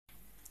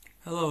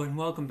Hello and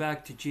welcome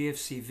back to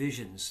GFC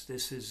Visions.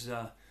 This is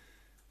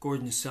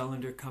Gordon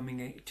Sellender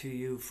coming to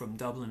you from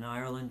Dublin,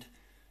 Ireland.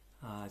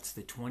 It's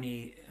the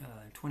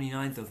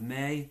 29th of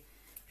May.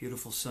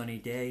 Beautiful sunny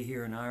day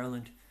here in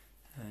Ireland,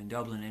 in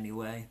Dublin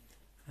anyway.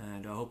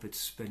 And I hope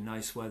it's been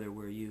nice weather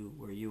where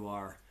you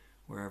are,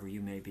 wherever you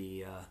may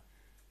be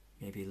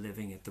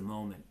living at the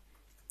moment.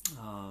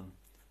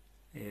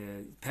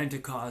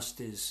 Pentecost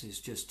is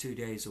just 2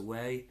 days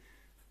away,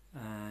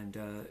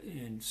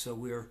 and so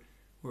we're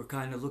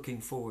kind of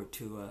looking forward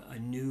to a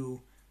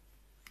new,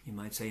 you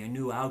might say, a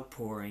new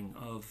outpouring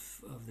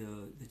of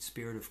the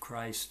Spirit of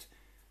Christ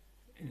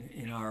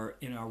in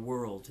our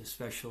world,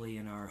 especially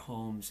in our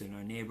homes, in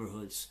our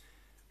neighborhoods.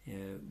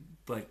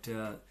 But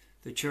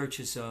the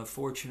churches,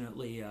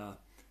 fortunately,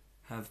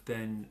 have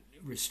been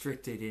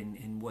restricted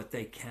in what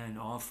they can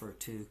offer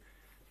to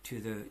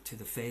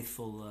the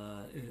faithful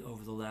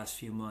over the last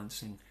few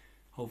months, and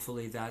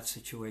hopefully that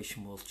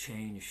situation will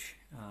change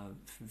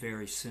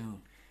very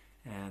soon,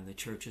 and the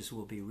churches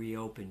will be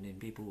reopened, and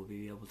people will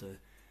be able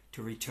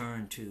to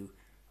return to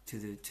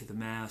the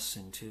Mass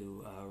and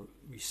to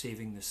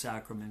receiving the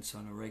sacraments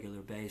on a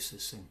regular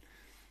basis, and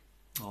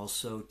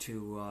also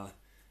to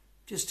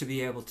just to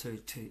be able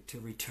to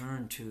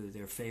return to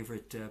their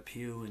favorite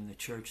pew in the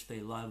church they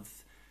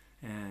love,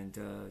 and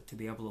to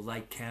be able to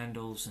light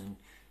candles and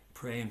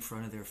pray in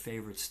front of their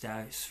favorite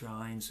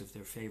shrines of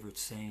their favorite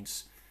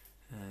saints.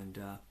 And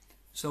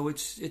so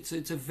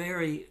it's a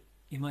very,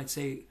 you might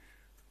say,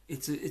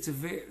 it's a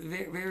very,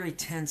 very, very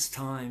tense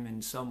time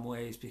in some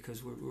ways,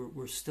 because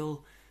we're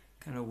still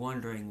kind of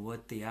wondering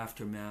what the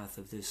aftermath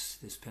of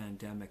this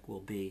pandemic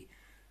will be.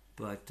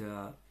 But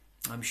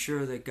I'm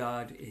sure that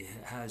God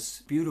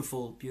has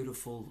beautiful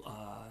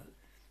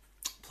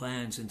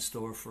plans in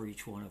store for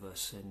each one of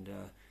us, and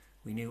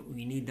we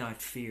need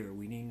not fear.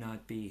 We need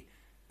not be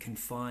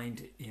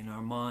confined in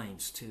our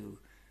minds to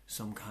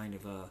some kind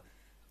of a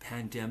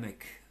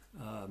pandemic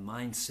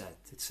mindset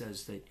that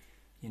says that,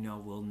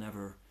 we'll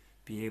never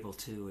be able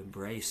to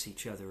embrace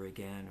each other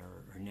again,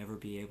 or never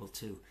be able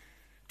to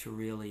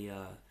really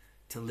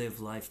to live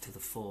life to the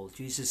full.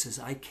 Jesus says,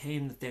 I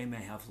came that they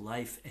may have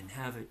life and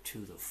have it to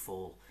the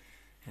full.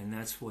 And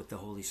that's what the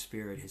Holy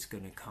Spirit is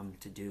going to come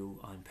to do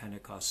on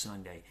Pentecost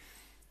Sunday,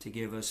 to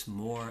give us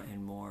more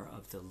and more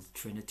of the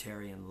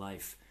Trinitarian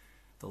life,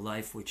 the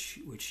life which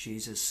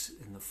Jesus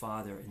and the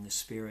Father and the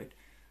Spirit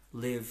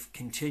live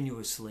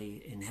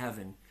continuously in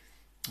heaven,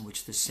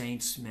 which the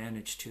saints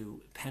manage to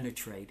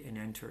penetrate and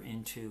enter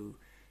into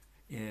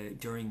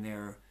during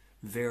their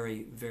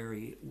very,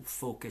 very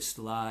focused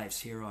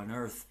lives here on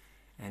earth,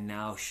 and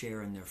now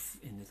share in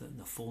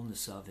the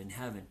fullness of in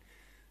heaven.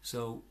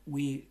 So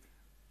we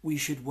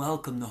should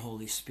welcome the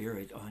Holy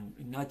Spirit on,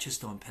 not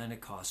just on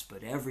Pentecost,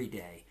 but every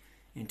day,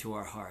 into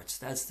our hearts.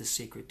 That's the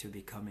secret to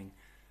becoming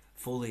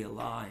fully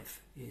alive,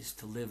 is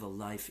to live a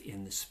life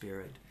in the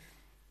Spirit.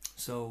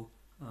 So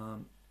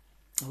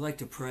I'd like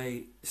to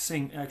pray,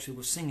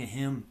 we'll sing a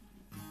hymn,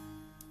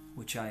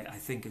 which I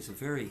think is a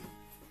very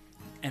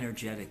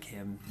energetic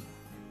hymn,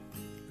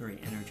 very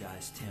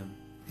energized hymn.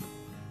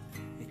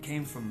 It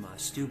came from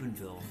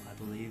Steubenville, I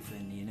believe,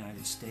 in the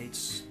United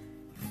States,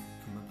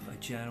 from a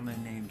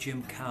gentleman named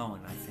Jim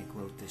Cowan, I think,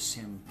 wrote this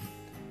hymn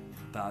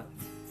about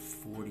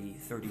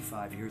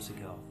 35 years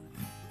ago.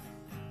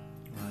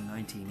 Around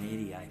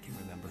 1980, I can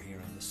remember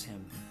hearing this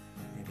hymn,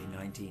 maybe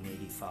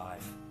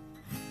 1985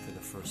 for the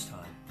first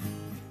time.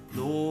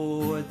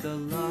 Lord, the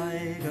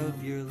light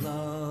of your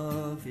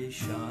love is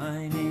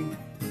shining,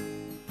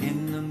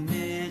 in the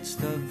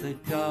midst of the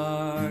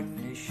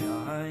darkness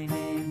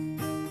shining.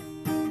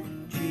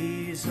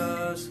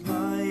 Jesus,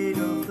 light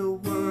of the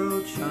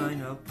world,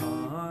 shine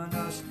upon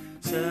us,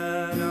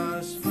 set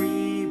us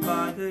free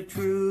by the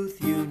truth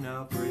you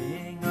now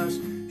bring us.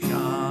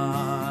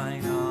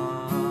 Shine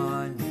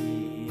on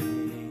me,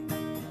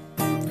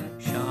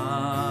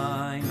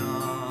 shine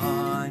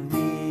on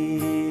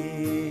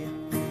me,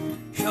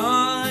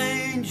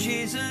 shine,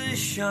 Jesus,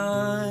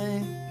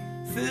 shine,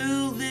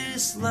 fill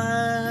this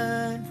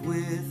land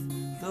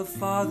with the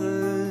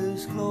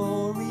Father's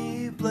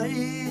glory,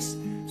 blaze,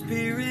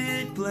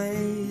 Spirit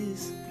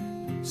blaze,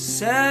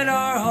 set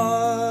our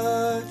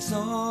hearts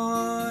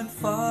on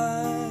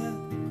fire,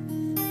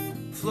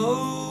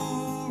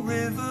 flow,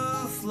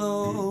 river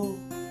flow,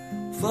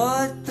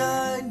 flood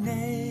the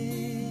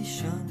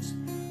nations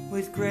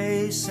with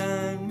grace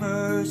and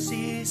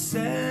mercy,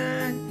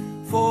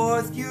 send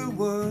forth your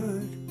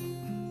word,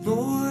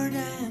 Lord,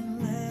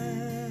 and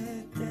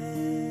let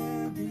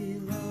there be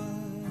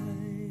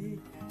light.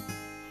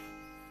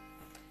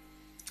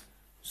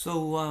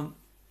 So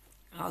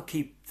I'll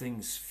keep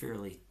things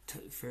fairly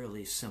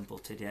simple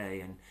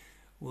today, and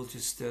we'll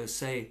just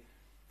say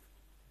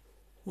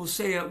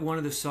one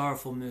of the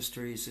sorrowful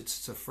mysteries.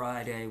 It's a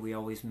Friday. We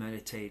always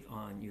meditate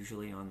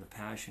usually on the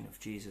Passion of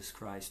Jesus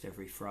Christ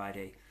every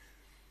Friday.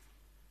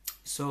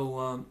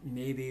 So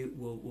maybe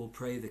we'll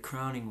pray the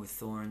crowning with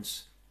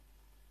thorns.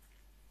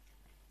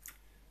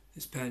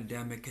 This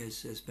pandemic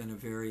has been a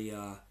very,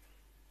 you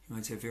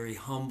might say, a very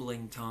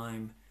humbling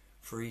time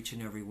for each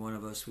and every one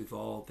of us. We've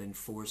all been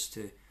forced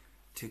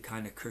to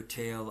kind of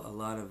curtail a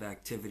lot of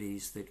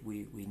activities that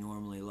we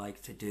normally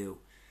like to do,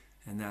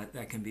 and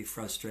that can be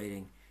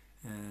frustrating,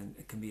 and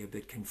it can be a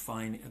bit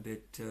confining, a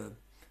bit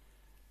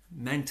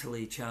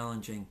mentally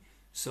challenging.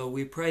 So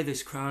we pray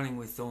this crowning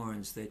with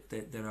thorns,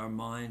 that our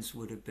minds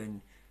would have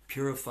been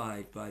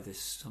purified by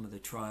some of the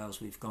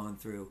trials we've gone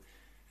through,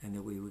 and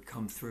that we would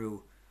come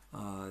through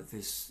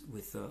this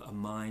with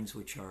minds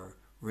which are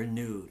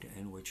renewed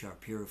and which are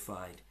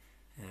purified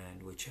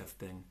and which have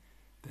been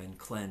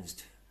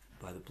cleansed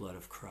by the blood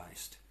of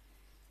Christ.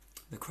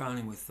 The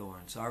crowning with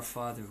thorns. Our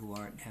Father who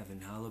art in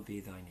heaven, hallowed be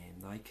thy name.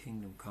 Thy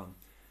kingdom come,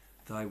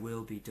 thy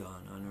will be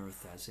done on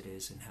earth as it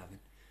is in heaven.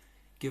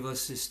 Give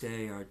us this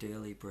day our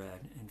daily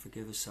bread, and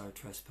forgive us our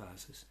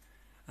trespasses,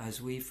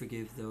 as we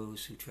forgive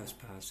those who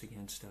trespass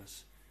against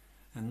us.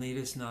 And lead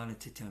us not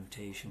into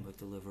temptation, but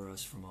deliver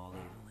us from all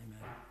evil.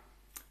 Amen.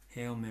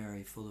 Hail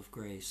Mary, full of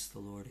grace, the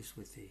Lord is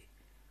with thee.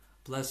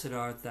 Blessed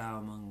art thou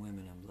among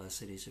women, and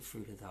blessed is the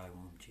fruit of thy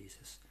womb,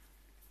 Jesus.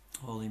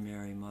 Holy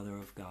Mary, Mother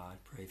of God,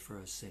 pray for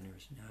us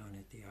sinners, now and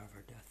at the hour of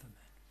our death.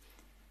 Amen.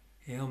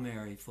 Hail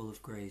Mary, full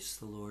of grace,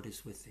 the Lord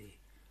is with thee.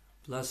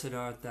 Blessed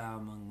art thou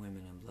among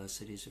women, and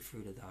blessed is the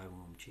fruit of thy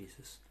womb,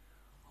 Jesus.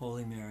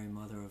 Holy Mary,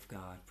 Mother of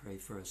God, pray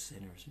for us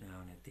sinners,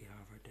 now and at the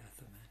hour of our death.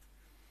 Amen.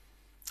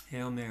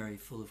 Hail Mary,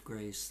 full of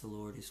grace, the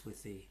Lord is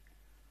with thee.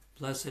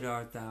 Blessed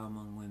art thou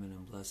among women,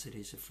 and blessed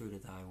is the fruit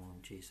of thy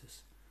womb,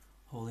 Jesus.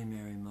 Holy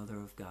Mary, Mother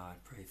of God,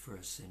 pray for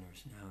us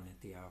sinners, now and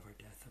at the hour of our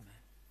death. Amen.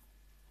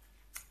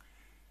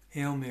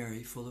 Hail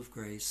Mary, full of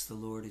grace, the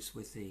Lord is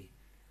with thee.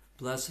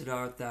 Blessed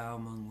art thou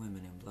among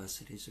women, and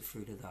blessed is the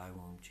fruit of thy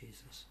womb,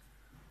 Jesus.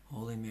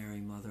 Holy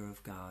Mary, Mother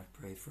of God,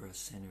 pray for us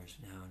sinners,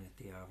 now and at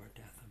the hour of our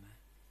death. Amen.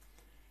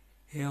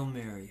 Hail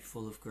Mary,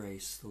 full of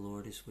grace, the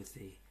Lord is with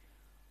thee.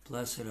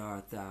 Blessed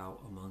art thou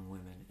among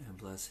women, and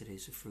blessed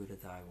is the fruit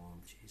of thy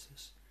womb,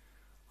 Jesus.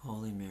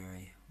 Holy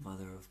Mary,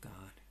 Mother of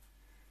God,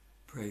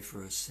 pray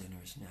for us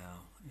sinners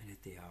now and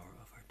at the hour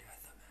of our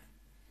death. Amen.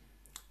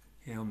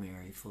 Hail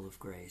Mary, full of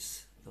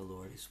grace, the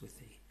Lord is with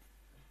thee.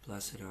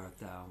 Blessed art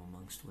thou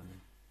amongst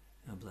women,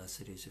 and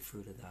blessed is the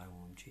fruit of thy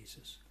womb,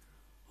 Jesus.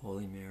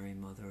 Holy Mary,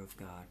 Mother of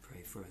God,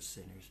 pray for us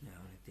sinners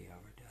now and at the hour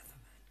of death.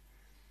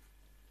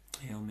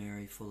 Amen. Hail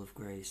Mary, full of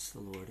grace, the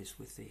Lord is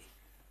with thee.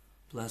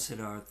 Blessed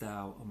art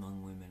thou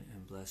among women,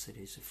 and blessed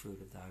is the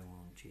fruit of thy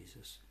womb,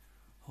 Jesus.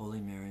 Holy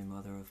Mary,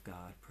 Mother of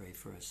God, pray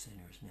for us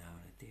sinners now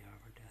and at the hour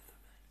of our death.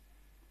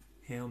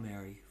 Amen. Hail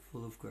Mary,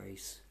 full of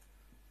grace,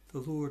 the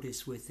Lord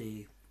is with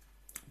thee.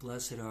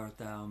 Blessed art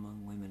thou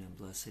among women, and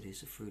blessed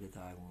is the fruit of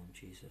thy womb,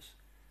 Jesus.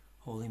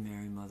 Holy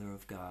Mary, Mother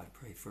of God,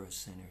 pray for us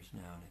sinners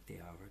now and at the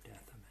hour of our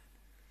death.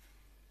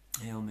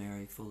 Amen. Hail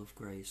Mary, full of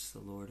grace, the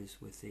Lord is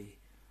with thee.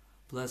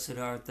 Blessed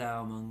art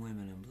thou among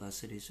women, and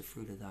blessed is the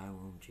fruit of thy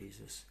womb,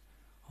 Jesus.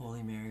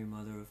 Holy Mary,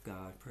 Mother of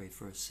God, pray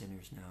for us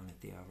sinners now and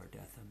at the hour of our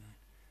death. Amen.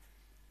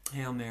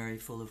 Hail Mary,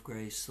 full of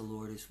grace, the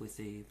Lord is with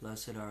thee.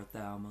 Blessed art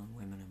thou among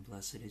women, and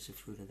blessed is the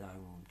fruit of thy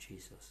womb,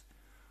 Jesus.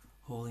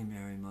 Holy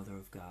Mary, Mother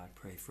of God,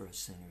 pray for us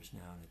sinners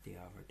now and at the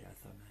hour of our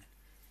death. Amen.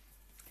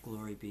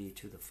 Glory be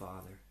to the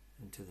Father,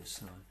 and to the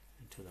Son,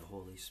 and to the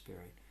Holy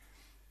Spirit,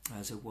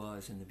 as it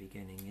was in the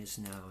beginning, is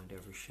now, and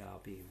ever shall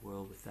be,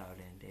 world without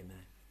end.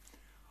 Amen.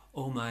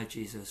 O my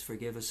Jesus,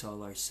 forgive us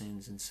all our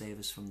sins, and save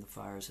us from the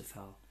fires of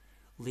hell.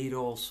 Lead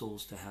all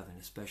souls to heaven,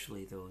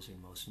 especially those in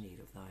most need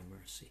of thy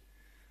mercy.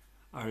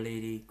 Our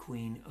Lady,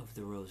 Queen of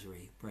the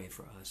Rosary, pray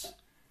for us.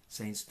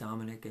 Saints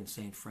Dominic and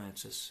Saint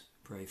Francis,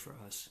 pray for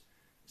us.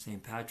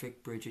 Saint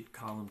Patrick, Bridget,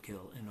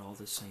 Columkill, and all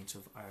the saints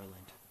of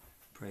Ireland,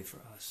 pray for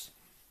us.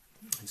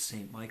 And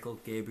Saint Michael,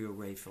 Gabriel,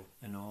 Raphael,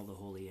 and all the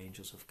holy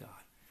angels of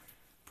God,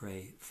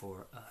 pray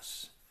for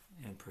us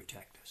and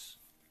protect us.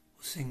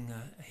 We'll sing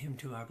a hymn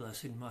to our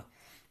Blessed Mother.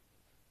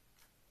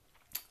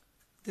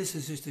 This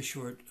is just a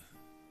short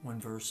one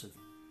verse of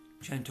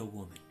Gentle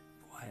Woman,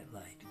 Quiet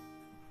Light.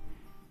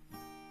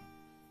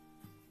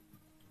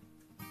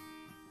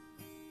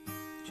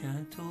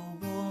 Gentle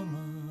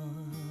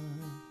woman,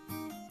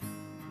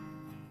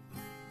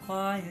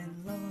 quiet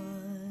light,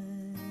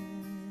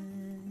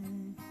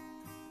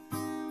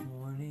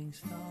 morning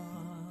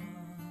star,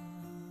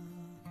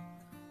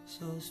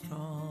 so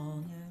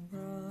strong and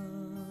bright.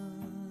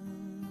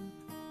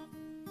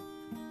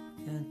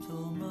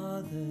 Gentle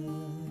mother,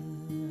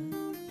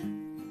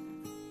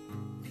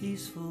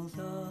 peaceful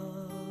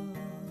dove,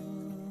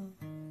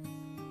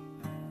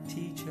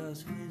 teach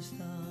us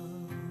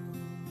wisdom,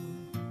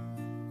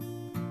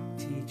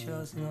 teach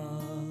us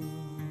love.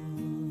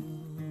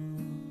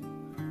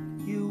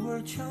 You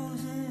were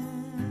chosen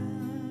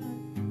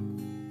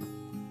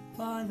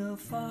by the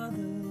Father.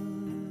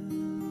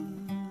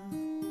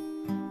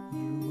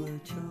 You were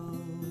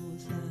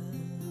chosen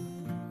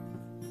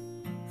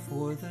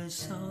for the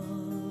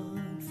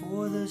Son,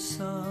 for the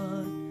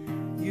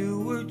Son. You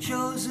were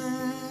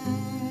chosen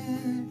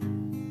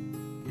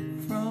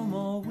from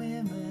all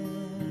women,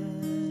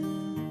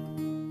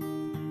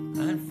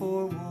 and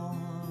for one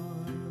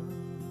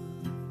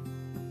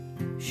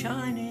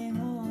shining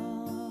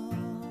one,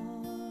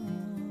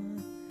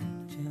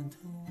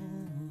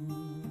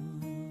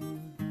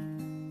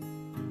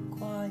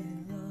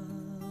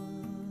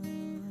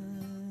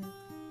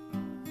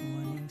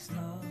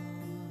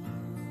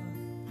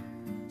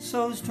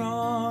 so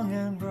strong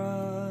and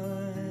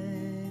bright.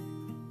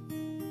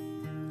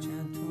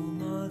 Gentle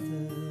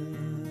mother,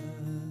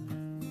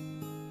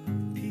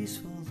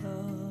 peaceful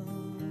love,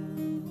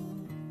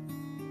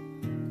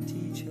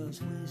 teach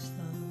us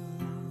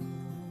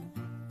wisdom,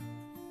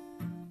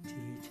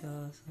 teach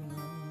us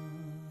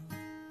love.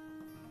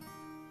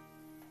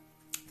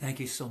 Thank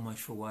you so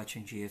much for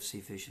watching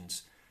GFC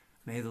Visions.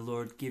 May the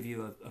Lord give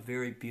you a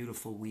very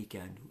beautiful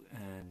weekend,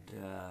 and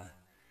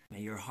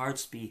may your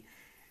hearts be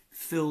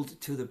filled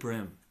to the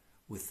brim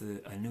with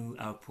a new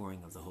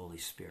outpouring of the Holy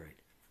Spirit.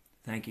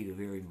 Thank you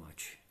very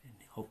much, and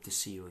hope to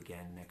see you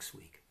again next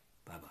week.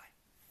 Bye-bye.